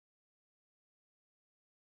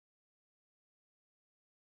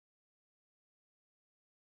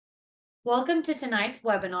Welcome to tonight's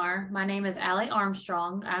webinar. My name is Allie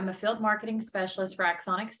Armstrong. I'm a field marketing specialist for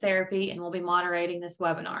Axonics Therapy and will be moderating this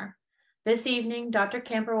webinar. This evening, Dr.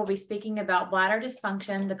 Kemper will be speaking about bladder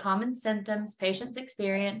dysfunction, the common symptoms patients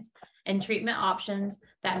experience, and treatment options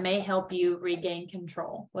that may help you regain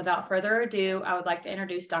control. Without further ado, I would like to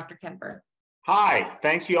introduce Dr. Kemper. Hi,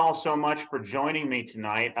 thanks you all so much for joining me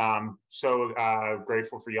tonight. So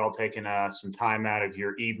grateful for you all taking some time out of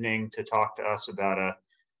your evening to talk to us about a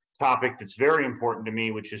topic that's very important to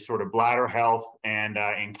me, which is sort of bladder health and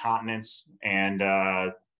incontinence and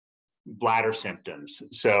bladder symptoms.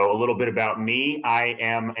 So a little bit about me. I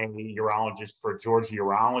am a urologist for Georgia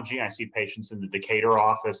Urology. I see patients in the Decatur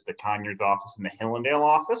office, the Conyers office, and the Hillendale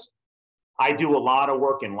office. I do a lot of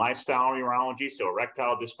work in lifestyle urology, so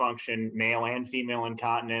erectile dysfunction, male and female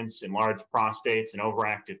incontinence, enlarged prostates, and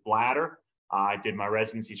overactive bladder. I did my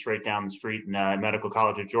residency straight down the street in Medical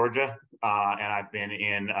College of Georgia, and I've been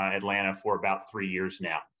in Atlanta for about 3 years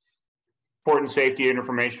now. Important safety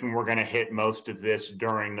information, we're going to hit most of this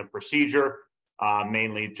during the procedure,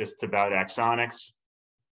 mainly just about Axonics.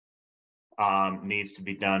 Needs to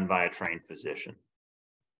be done by a trained physician.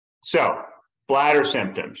 So, bladder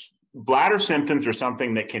symptoms. Bladder symptoms are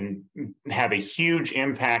something that can have a huge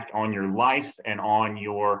impact on your life and on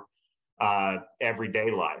your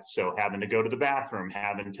everyday life. So having to go to the bathroom,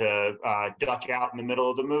 having to duck out in the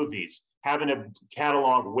middle of the movies, having to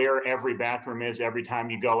catalog where every bathroom is every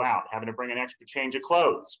time you go out, having to bring an extra change of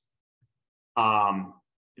clothes.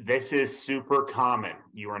 This is super common.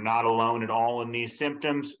 You are not alone at all in these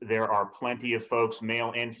symptoms. There are plenty of folks,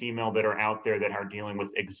 male and female, that are out there that are dealing with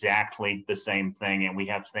exactly the same thing, and we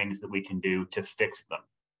have things that we can do to fix them.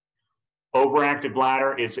 Overactive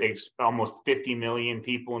bladder is almost 50 million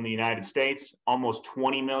people in the United States. Almost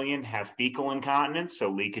 20 million have fecal incontinence, so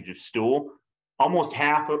leakage of stool.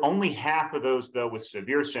 Only half of those, though, with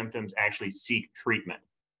severe symptoms actually seek treatment.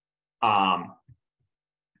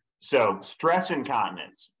 So stress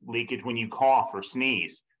incontinence, leakage when you cough or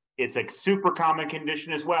sneeze. It's a super common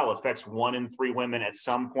condition as well. It affects 1 in 3 women at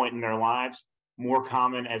some point in their lives. More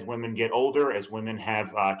common as women get older, as women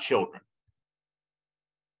have children.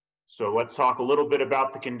 So let's talk a little bit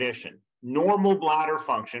about the condition. Normal bladder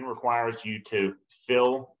function requires you to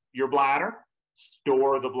fill your bladder,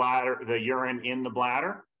 store the urine in the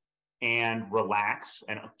bladder, and relax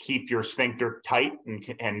and keep your sphincter tight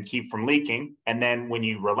and keep from leaking. And then when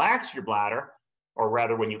you relax your bladder, or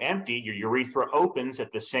rather when you empty, your urethra opens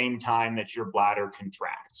at the same time that your bladder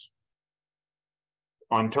contracts.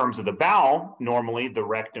 On terms of the bowel, normally the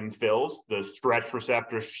rectum fills, the stretch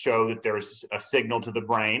receptors show that there's a signal to the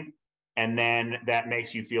brain, and then that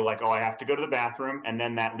makes you feel like, oh, I have to go to the bathroom, and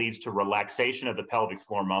then that leads to relaxation of the pelvic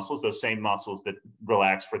floor muscles, those same muscles that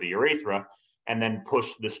relax for the urethra, and then push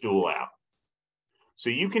the stool out. So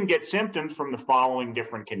you can get symptoms from the following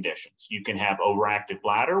different conditions. You can have overactive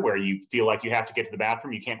bladder, where you feel like you have to get to the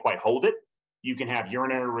bathroom, you can't quite hold it. You can have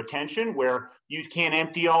urinary retention, where you can't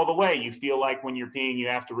empty all the way. You feel like when you're peeing, you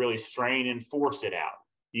have to really strain and force it out.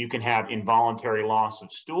 You can have involuntary loss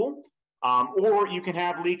of stool, or you can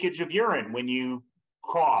have leakage of urine when you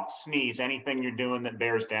cough, sneeze, anything you're doing that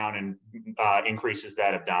bears down and increases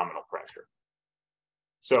that abdominal pressure.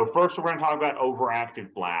 So first, we're going to talk about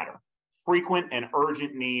overactive bladder. Frequent and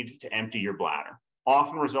urgent need to empty your bladder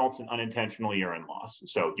often results in unintentional urine loss.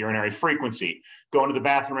 So urinary frequency, going to the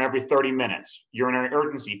bathroom every 30 minutes, urinary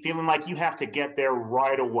urgency, feeling like you have to get there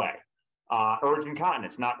right away. Urge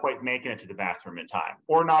incontinence, not quite making it to the bathroom in time.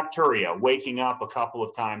 Or nocturia, waking up a couple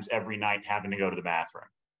of times every night having to go to the bathroom.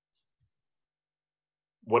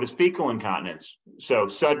 What is fecal incontinence? So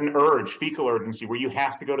sudden urge, fecal urgency, where you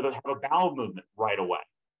have to go to have a bowel movement right away.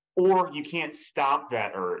 Or you can't stop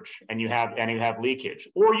that urge and you have leakage.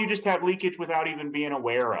 Or you just have leakage without even being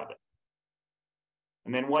aware of it.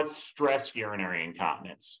 And then what's stress urinary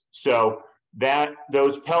incontinence? So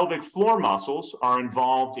those pelvic floor muscles are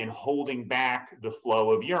involved in holding back the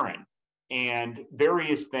flow of urine. And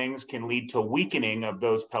various things can lead to weakening of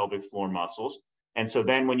those pelvic floor muscles. And so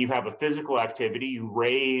then when you have a physical activity, you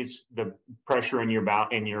raise the pressure in your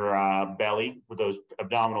belly with those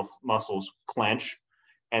abdominal muscles clench.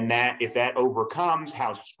 And that if that overcomes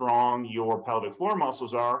how strong your pelvic floor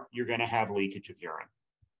muscles are, you're going to have leakage of urine.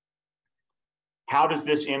 How does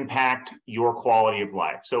this impact your quality of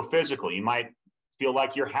life? So physically, you might feel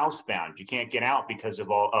like you're housebound. You can't get out because of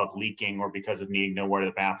leaking or because of needing to know where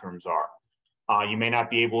the bathrooms are. You may not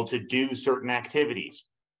be able to do certain activities.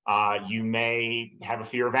 You may have a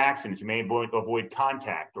fear of accidents. You may avoid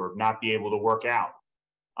contact or not be able to work out.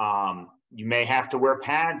 You may have to wear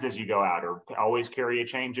pads as you go out or always carry a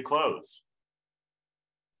change of clothes.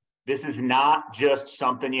 This is not just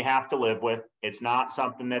something you have to live with. It's not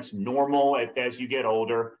something that's normal as you get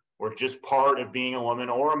older, or just part of being a woman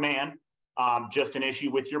or a man. Just an issue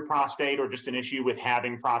with your prostate, or just an issue with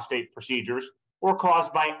having prostate procedures, or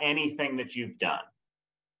caused by anything that you've done.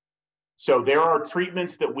 So there are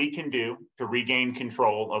treatments that we can do to regain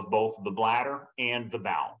control of both the bladder and the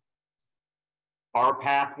bowel. Our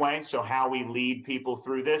pathway, so how we lead people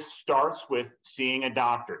through this, starts with seeing a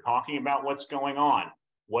doctor, talking about what's going on.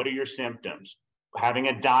 What are your symptoms? Having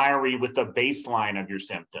a diary with a baseline of your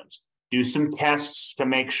symptoms. Do some tests to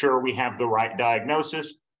make sure we have the right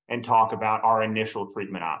diagnosis, and talk about our initial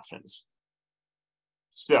treatment options.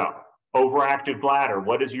 So, overactive bladder,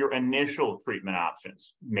 what is your initial treatment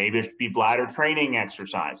options? Maybe it should be bladder training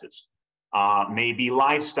exercises, maybe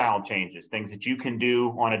lifestyle changes, things that you can do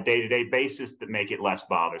on a day-to-day basis that make it less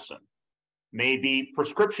bothersome. Maybe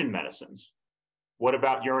prescription medicines. What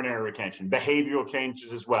about urinary retention? Behavioral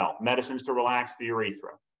changes as well, medicines to relax the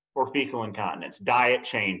urethra, or fecal incontinence, diet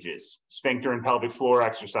changes, sphincter and pelvic floor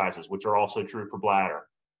exercises, which are also true for bladder,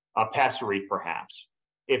 a pessary perhaps.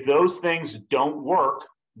 If those things don't work,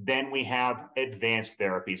 then we have advanced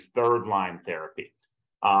therapies, third line therapy.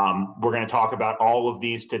 We're going to talk about all of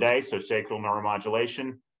these today. So sacral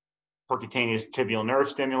neuromodulation, percutaneous tibial nerve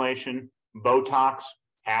stimulation, Botox,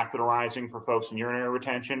 catheterizing for folks in urinary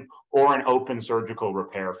retention, or an open surgical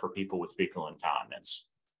repair for people with fecal incontinence.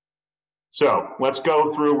 So let's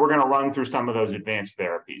go through, we're going to run through some of those advanced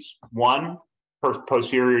therapies. One,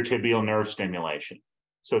 posterior tibial nerve stimulation.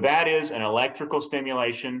 So that is an electrical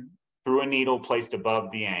stimulation through a needle placed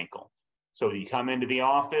above the ankle. So you come into the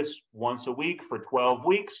office once a week for 12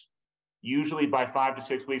 weeks. Usually by 5 to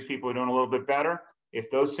 6 weeks, people are doing a little bit better.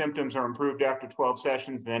 If those symptoms are improved after 12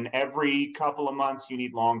 sessions, then every couple of months, you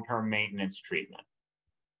need long-term maintenance treatment.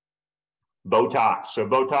 Botox. So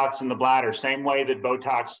Botox in the bladder, same way that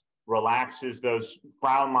Botox relaxes those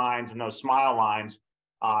frown lines and those smile lines,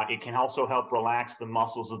 it can also help relax the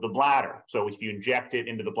muscles of the bladder. So if you inject it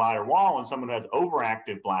into the bladder wall and someone who has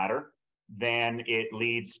overactive bladder, then it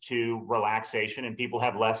leads to relaxation, and people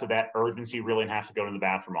have less of that urgency really and have to go to the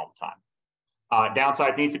bathroom all the time.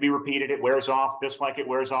 Downsides needs to be repeated. It wears off just like it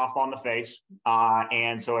wears off on the face.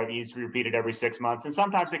 And so it needs to be repeated every 6 months. And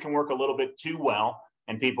sometimes it can work a little bit too well,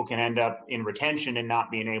 and people can end up in retention and not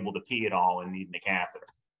being able to pee at all and needing a catheter.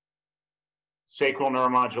 Sacral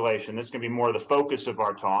neuromodulation. This can be more the focus of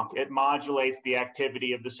our talk. It modulates the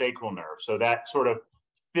activity of the sacral nerve. So that sort of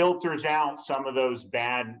filters out some of those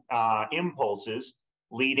bad impulses,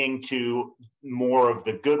 leading to more of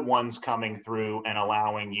the good ones coming through and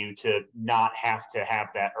allowing you to not have to have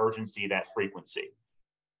that urgency, that frequency.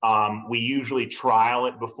 We usually trial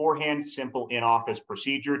it beforehand, simple in-office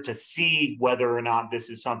procedure to see whether or not this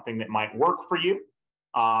is something that might work for you.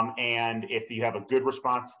 And if you have a good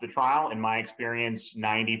response to the trial, in my experience,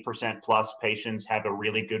 90% plus patients have a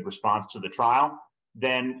really good response to the trial,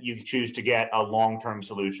 then you choose to get a long-term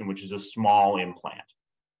solution, which is a small implant.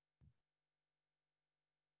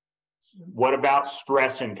 What about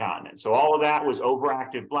stress incontinence? So all of that was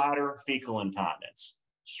overactive bladder, fecal incontinence.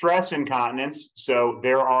 Stress incontinence, so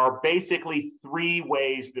there are basically 3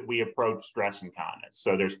 ways that we approach stress incontinence.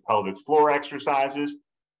 So there's pelvic floor exercises,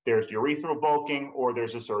 there's urethral bulking, or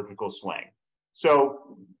there's a surgical sling.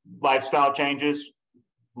 So lifestyle changes,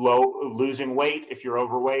 losing weight if you're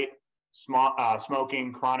overweight,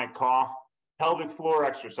 smoking, chronic cough, pelvic floor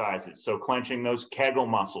exercises. So clenching those Kegel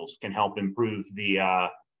muscles can help improve the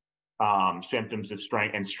symptoms of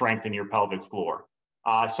strength and strengthen your pelvic floor.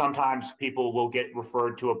 Sometimes people will get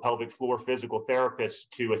referred to a pelvic floor physical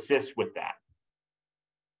therapist to assist with that.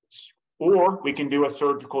 Or we can do a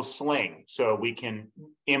surgical sling. So we can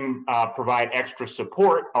provide extra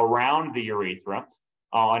support around the urethra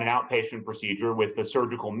on an outpatient procedure with the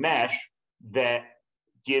surgical mesh that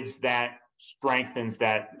gives that, strengthens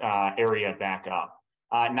that area back up.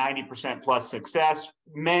 90% plus success,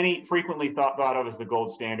 frequently thought of as the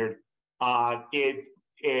gold standard. It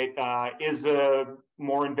is a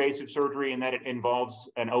more invasive surgery in that it involves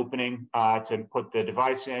an opening to put the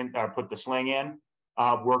device in, put the sling in.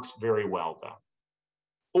 Works very well though.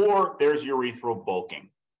 Or there's urethral bulking.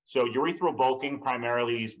 So urethral bulking,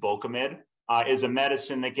 primarily used Bulkamid, is a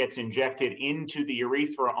medicine that gets injected into the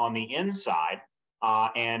urethra on the inside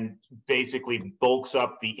and basically bulks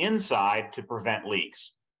up the inside to prevent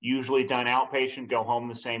leaks. Usually done outpatient, go home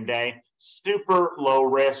the same day. Super low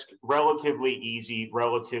risk, relatively easy,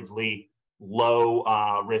 relatively low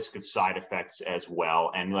risk of side effects as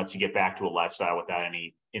well, and lets you get back to a lifestyle without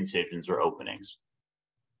any incisions or openings.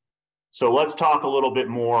 So let's talk a little bit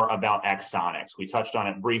more about axonics. We touched on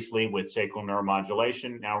it briefly with sacral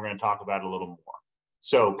neuromodulation. Now we're going to talk about it a little more.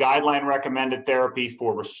 So guideline recommended therapy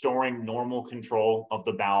for restoring normal control of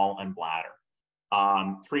the bowel and bladder.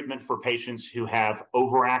 Treatment for patients who have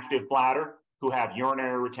overactive bladder, who have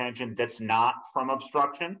urinary retention that's not from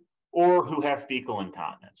obstruction, or who have fecal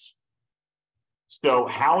incontinence. So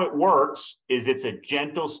how it works is it's a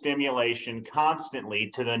gentle stimulation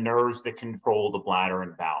constantly to the nerves that control the bladder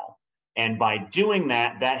and bowel. And by doing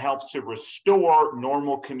that, that helps to restore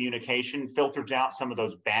normal communication, filters out some of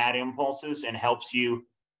those bad impulses, and helps you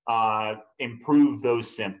improve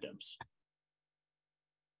those symptoms.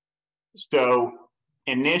 So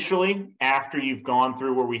initially, after you've gone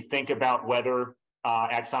through where we think about whether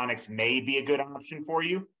axonics may be a good option for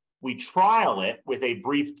you, we trial it with a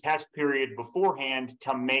brief test period beforehand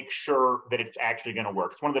to make sure that it's actually going to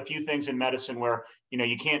work. It's one of the few things in medicine where, you know,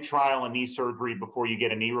 you can't trial a knee surgery before you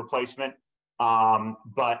get a knee replacement,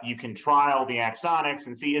 but you can trial the axonics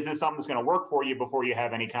and see, is this something that's going to work for you before you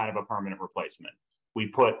have any kind of a permanent replacement. We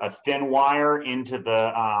put a thin wire into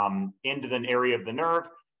the area of the nerve,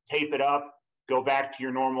 tape it up, go back to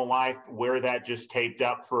your normal life, wear that just taped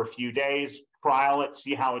up for a few days, trial it,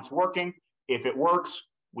 see how it's working. If it works,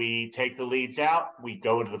 we take the leads out, we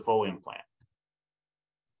go to the full implant.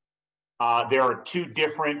 There are two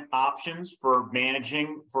different options for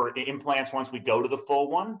managing for implants once we go to the full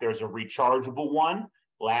one. There's a rechargeable one,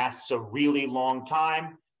 lasts a really long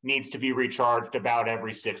time, needs to be recharged about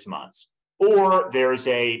every 6 months. Or there's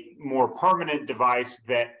a more permanent device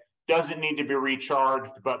that doesn't need to be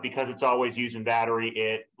recharged, but because it's always using battery,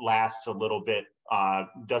 it lasts a little bit,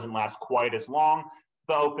 doesn't last quite as long.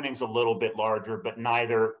 The opening's a little bit larger, but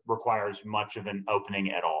neither requires much of an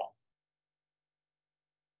opening at all.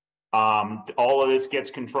 All of this gets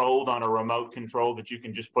controlled on a remote control that you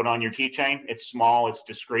can just put on your keychain. It's small, it's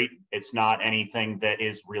discreet, it's not anything that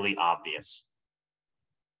is really obvious.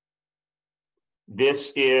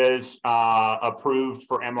 This is approved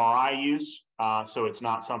for MRI use, so it's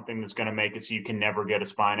not something that's going to make it so you can never get a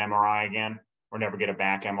spine MRI again, or never get a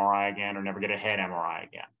back MRI again, or never get a head MRI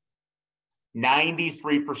again.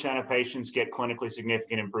 93% of patients get clinically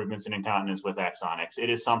significant improvements in incontinence with axonics. It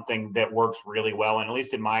is something that works really well, and at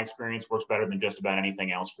least in my experience, works better than just about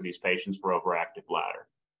anything else for these patients for overactive bladder.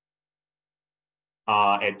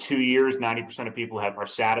 At 2 years, 90% of people are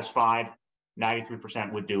satisfied.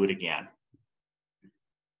 93% would do it again.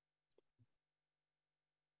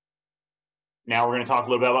 Now we're going to talk a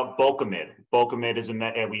little bit about Bulkamid. Bulkamid is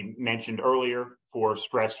we mentioned earlier for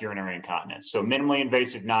stress urinary incontinence. So minimally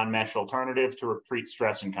invasive non-mesh alternative to treat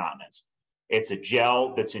stress incontinence. It's a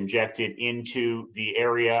gel that's injected into the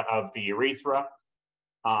area of the urethra,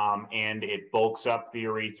 and it bulks up the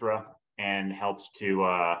urethra and helps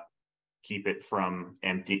to keep it from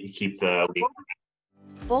keep the leak.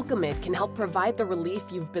 Bulkamid can help provide the relief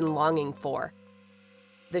you've been longing for.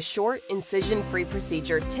 The short, incision-free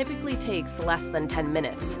procedure typically takes less than 10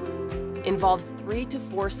 minutes. Involves 3 to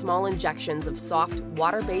 4 small injections of soft,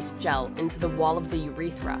 water-based gel into the wall of the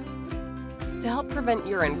urethra to help prevent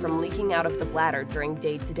urine from leaking out of the bladder during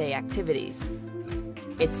day-to-day activities.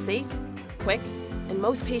 It's safe, quick, and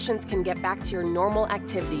most patients can get back to your normal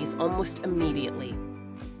activities almost immediately.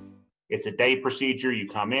 It's a day procedure. You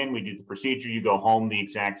come in, we do the procedure, you go home the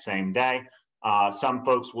exact same day. Some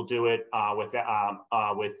folks will do it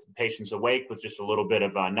with patients awake with just a little bit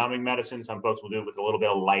of numbing medicine. Some folks will do it with a little bit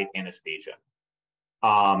of light anesthesia.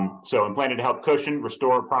 So implanted to help cushion,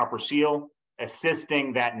 restore proper seal,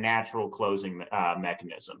 assisting that natural closing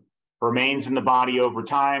mechanism. Remains in the body over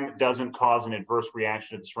time, doesn't cause an adverse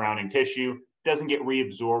reaction to the surrounding tissue, doesn't get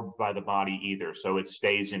reabsorbed by the body either, so it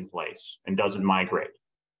stays in place and doesn't migrate.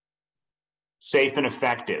 Safe and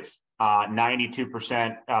effective.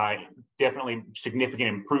 92%, definitely significant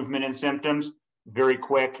improvement in symptoms, very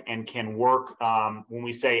quick, and can work. When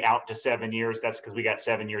we say out to 7 years, that's because we got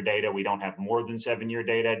 7-year data. We don't have more than 7-year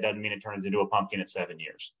data. It doesn't mean it turns into a pumpkin at 7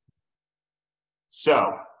 years.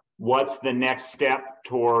 So what's the next step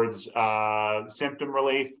towards symptom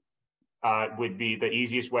relief? Would be the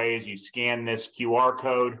easiest way is you scan this QR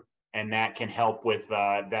code, and that can help with,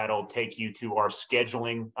 that'll take you to our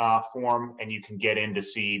scheduling form, and you can get in to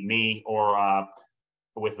see me or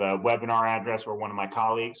with a webinar address or one of my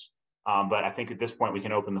colleagues. But I think at this point, we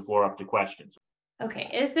can open the floor up to questions. Okay,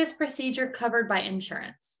 is this procedure covered by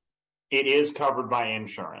insurance? It is covered by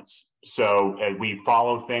insurance. So we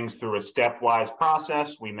follow things through a stepwise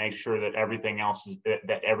process. We make sure that everything else,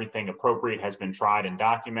 that everything appropriate has been tried and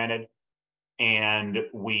documented. And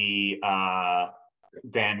we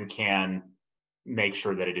then can make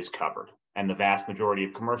sure that it is covered. And the vast majority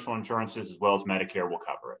of commercial insurances as well as Medicare will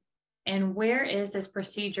cover it. And where is this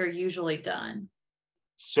procedure usually done?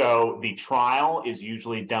 So the trial is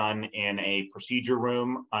usually done in a procedure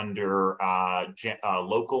room under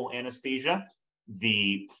local anesthesia.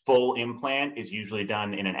 The full implant is usually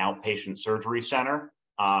done in an outpatient surgery center.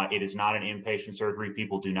 It is not an inpatient surgery.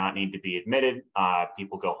 People do not need to be admitted.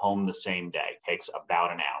 People go home the same day. It takes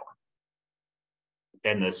about an hour.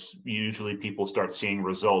 And this usually people start seeing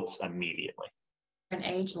results immediately. An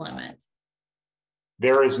age limit?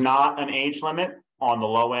 There is not an age limit on the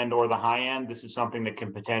low end or the high end. This is something that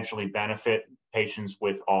can potentially benefit patients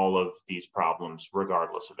with all of these problems,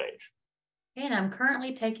 regardless of age. And I'm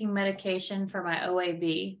currently taking medication for my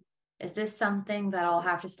OAB. Is this something that I'll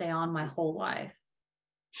have to stay on my whole life?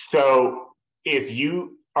 So if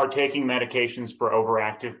you are taking medications for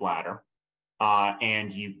overactive bladder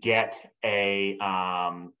and you get a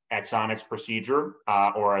axonics procedure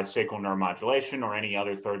or a sacral neuromodulation or any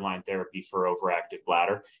other third line therapy for overactive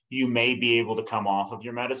bladder, you may be able to come off of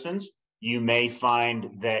your medicines. You may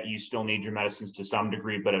find that you still need your medicines to some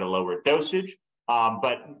degree, but at a lower dosage.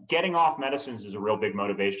 But getting off medicines is a real big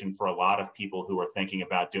motivation for a lot of people who are thinking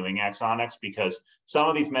about doing axonics, because some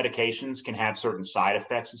of these medications can have certain side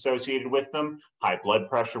effects associated with them. High blood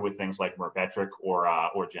pressure with things like Myrbetriq or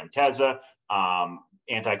Gemtesa.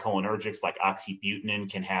 Anticholinergics like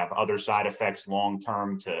oxybutynin can have other side effects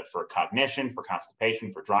long-term for cognition, for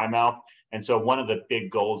constipation, for dry mouth. And so one of the big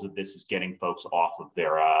goals of this is getting folks off of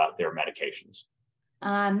their medications.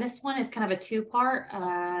 This one is kind of a two-part.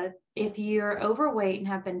 If you're overweight and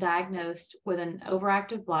have been diagnosed with an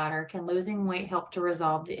overactive bladder, can losing weight help to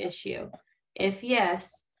resolve the issue? If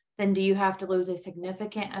yes, then do you have to lose a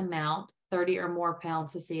significant amount, 30 or more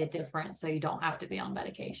pounds, to see a difference so you don't have to be on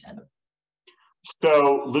medication?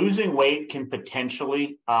 So losing weight can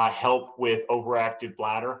potentially help with overactive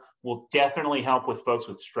bladder. Will definitely help with folks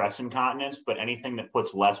with stress incontinence, but anything that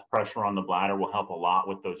puts less pressure on the bladder will help a lot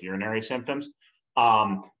with those urinary symptoms.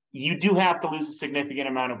 You do have to lose a significant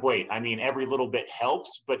amount of weight. I mean, every little bit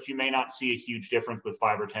helps, but you may not see a huge difference with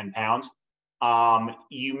 5 or 10 pounds.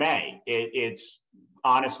 You may. It's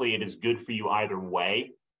honestly, it is good for you either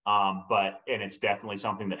way. And it's definitely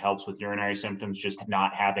something that helps with urinary symptoms, just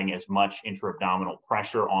not having as much intra-abdominal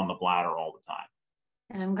pressure on the bladder all the time.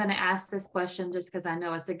 And I'm going to ask this question just because I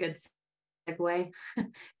know it's a good segue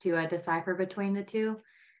to decipher between the two.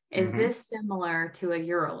 Is this similar to a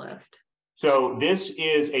urolift? So this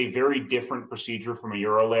is a very different procedure from a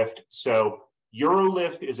urolift. So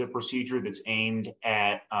urolift is a procedure that's aimed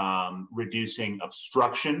at reducing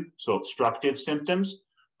obstruction, so obstructive symptoms.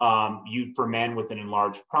 For men with an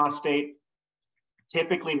enlarged prostate.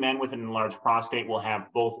 Typically, men with an enlarged prostate will have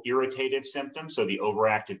both irritative symptoms, so the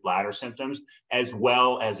overactive bladder symptoms, as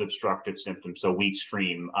well as obstructive symptoms, so weak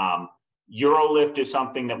stream. Urolift is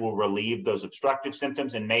something that will relieve those obstructive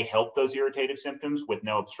symptoms and may help those irritative symptoms with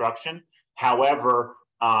no obstruction. However,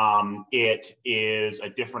 it is a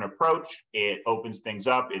different approach. It opens things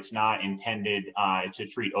up. It's not intended to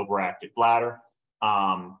treat overactive bladder.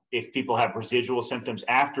 If people have residual symptoms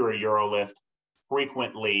after a urolift,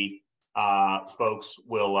 frequently folks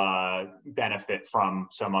will benefit from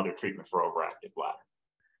some other treatment for overactive bladder.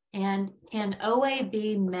 And can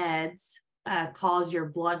OAB meds cause your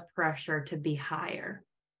blood pressure to be higher?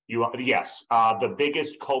 Yes. The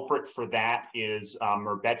biggest culprit for that is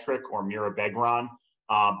Myrbetriq or mirabegron,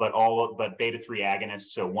 but beta-3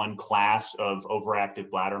 agonists, so one class of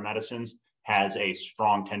overactive bladder medicines, has a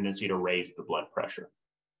strong tendency to raise the blood pressure.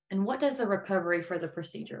 And what does the recovery for the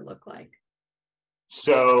procedure look like?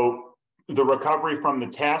 So the recovery from the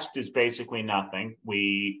test is basically nothing.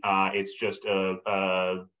 It's just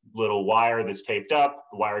a little wire that's taped up.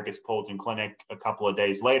 The wire gets pulled in clinic a couple of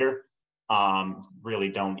days later. Really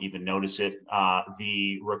don't even notice it.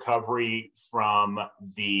 The recovery from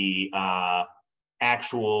the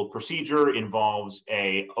actual procedure involves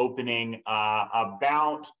a opening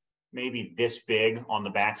about maybe this big on the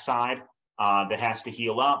backside that has to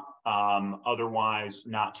heal up. Otherwise,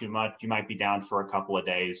 not too much. You might be down for a couple of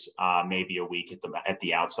days, maybe a week at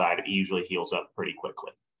the outside. It usually heals up pretty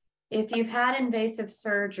quickly. If you've had invasive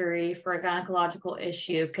surgery for a gynecological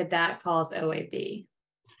issue, could that cause OAB?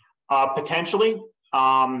 Potentially.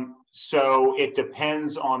 So it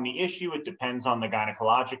depends on the issue. It depends on the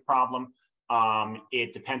gynecologic problem.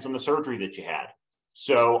 It depends on the surgery that you had.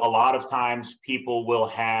 So a lot of times people will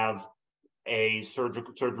have a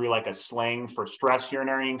surgery like a sling for stress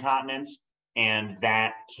urinary incontinence, and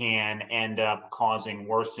that can end up causing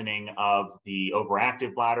worsening of the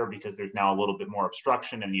overactive bladder because there's now a little bit more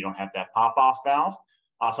obstruction and you don't have that pop-off valve.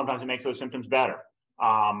 Sometimes it makes those symptoms better.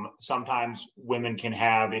 Sometimes women can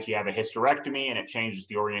have, if you have a hysterectomy and it changes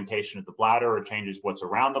the orientation of the bladder or changes what's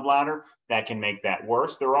around the bladder, that can make that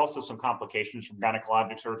worse. There are also some complications from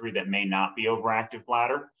gynecologic surgery that may not be overactive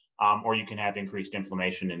bladder, or you can have increased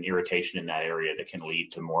inflammation and irritation in that area that can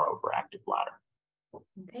lead to more overactive bladder.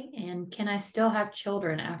 Okay, and can I still have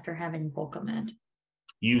children after having Bulkamid?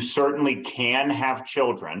 You certainly can have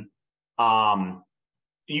children.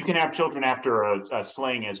 You can have children after a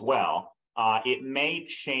sling as well. It may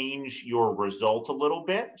change your result a little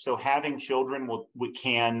bit. So having children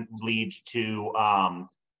can lead to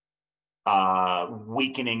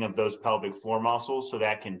weakening of those pelvic floor muscles. So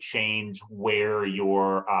that can change where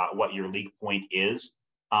what your leak point is.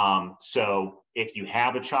 So if you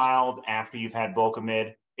have a child after you've had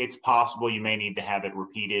Bulkamid, it's possible you may need to have it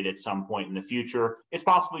repeated at some point in the future. It's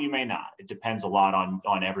possible you may not. It depends a lot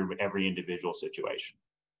on every individual situation,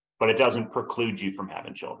 but it doesn't preclude you from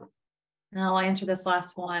having children. And I'll answer this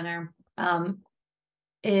last one.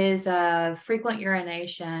 Is frequent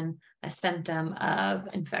urination a symptom of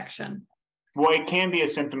infection? Well, it can be a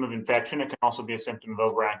symptom of infection. It can also be a symptom of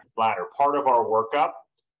overactive bladder. Part of our workup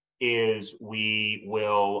is we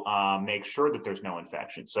will make sure that there's no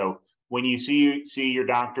infection. So when you see your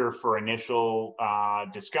doctor for initial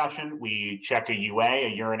discussion, we check a UA,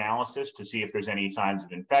 a urinalysis, to see if there's any signs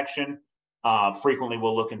of infection. Frequently,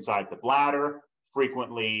 we'll look inside the bladder.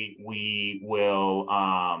 Frequently, we will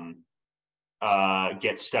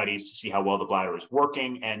get studies to see how well the bladder is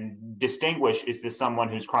working and distinguish, is this someone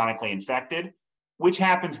who's chronically infected, which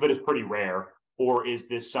happens but is pretty rare, or is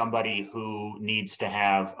this somebody who needs to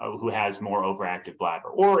have, who has more overactive bladder?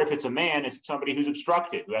 Or if it's a man, it's somebody who's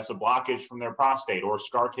obstructed, who has a blockage from their prostate or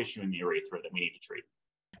scar tissue in the urethra that we need to treat.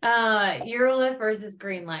 Urolift versus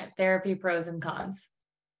green light therapy, pros and cons.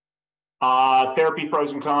 Therapy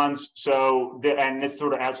pros and cons. So, and this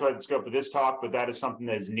sort of outside the scope of this talk, but that is something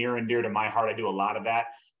that is near and dear to my heart. I do a lot of that.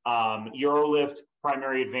 Urolift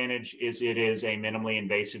primary advantage is it is a minimally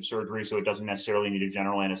invasive surgery, so it doesn't necessarily need a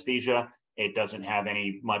general anesthesia. It doesn't have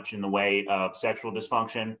much in the way of sexual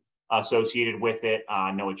dysfunction associated with it,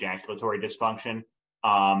 no ejaculatory dysfunction.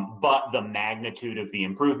 But the magnitude of the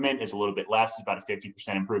improvement is a little bit less. It's about a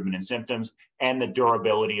 50% improvement in symptoms, and the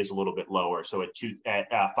durability is a little bit lower. So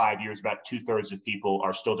at 5 years, about 2/3 of people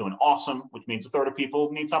are still doing awesome, which means 1/3 of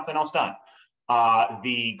people need something else done.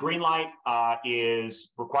 The green light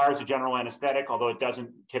requires a general anesthetic, although it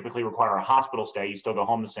doesn't typically require a hospital stay. You still go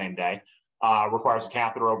home the same day. Requires a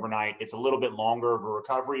catheter overnight. It's a little bit longer of a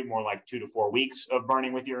recovery, more like 2 to 4 weeks of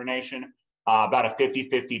burning with urination. About a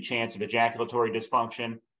 50-50 chance of ejaculatory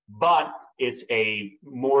dysfunction, but it's a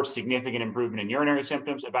more significant improvement in urinary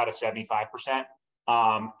symptoms, about a 75%.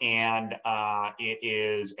 It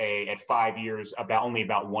is at 5 years, only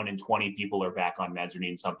about 1 in 20 people are back on meds or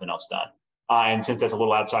needing something else done. And since that's a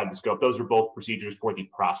little outside the scope, those are both procedures for the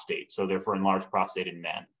prostate. So they're for enlarged prostate in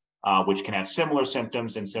men, which can have similar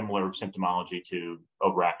symptoms and similar symptomology to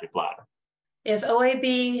overactive bladder. If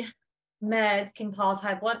OAB meds can cause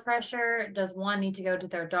high blood pressure, does one need to go to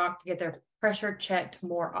their doc to get their pressure checked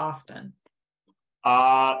more often?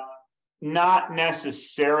 Not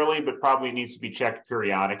necessarily, but probably needs to be checked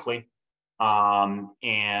periodically. You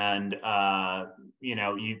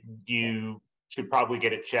should probably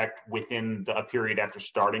get it checked within a period after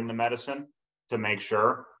starting the medicine to make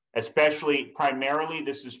sure. Primarily,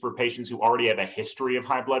 this is for patients who already have a history of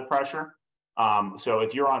high blood pressure. So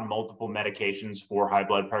if you're on multiple medications for high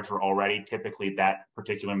blood pressure already, typically that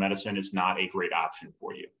particular medicine is not a great option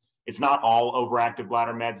for you. It's not all overactive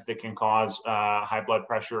bladder meds that can cause high blood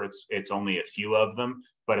pressure. It's only a few of them,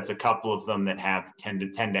 but it's a couple of them that tend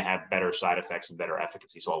to have better side effects and better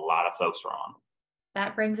efficacy. So a lot of folks are on.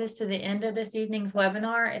 That brings us to the end of this evening's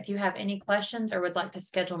webinar. If you have any questions or would like to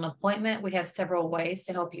schedule an appointment, we have several ways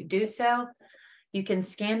to help you do so. You can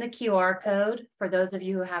scan the QR code. For those of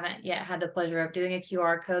you who haven't yet had the pleasure of doing a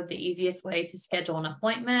QR code, the easiest way to schedule an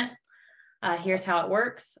appointment. Here's how it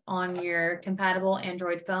works. On your compatible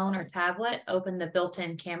Android phone or tablet, open the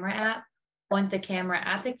built-in camera app, point the camera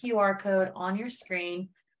at the QR code on your screen,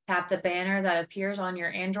 tap the banner that appears on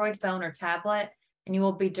your Android phone or tablet, and you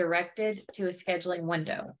will be directed to a scheduling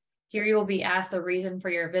window. Here you will be asked the reason for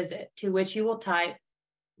your visit, to which you will type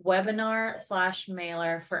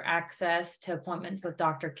webinar/mailer for access to appointments with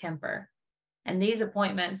Dr. Kemper. And these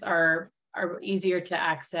appointments are easier to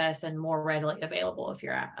access and more readily available if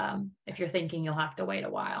you're thinking you'll have to wait a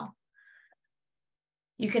while.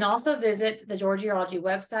 You can also visit the Georgia Urology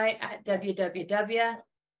website at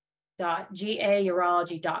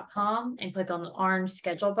www.gaurology.com and click on the orange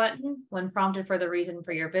schedule button. When prompted for the reason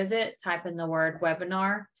for your visit, type in the word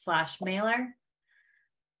webinar/mailer.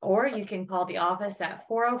 or you can call the office at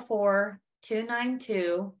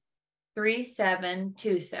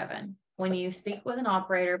 404-292-3727. When you speak with an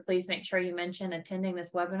operator, please make sure you mention attending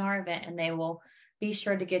this webinar event, and they will be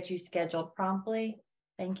sure to get you scheduled promptly.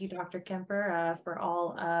 Thank you, Dr. Kemper, for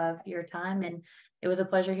all of your time, and it was a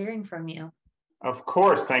pleasure hearing from you. Of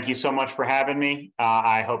course. Thank you so much for having me.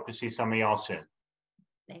 I hope to see some of y'all soon.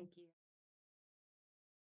 Thank you.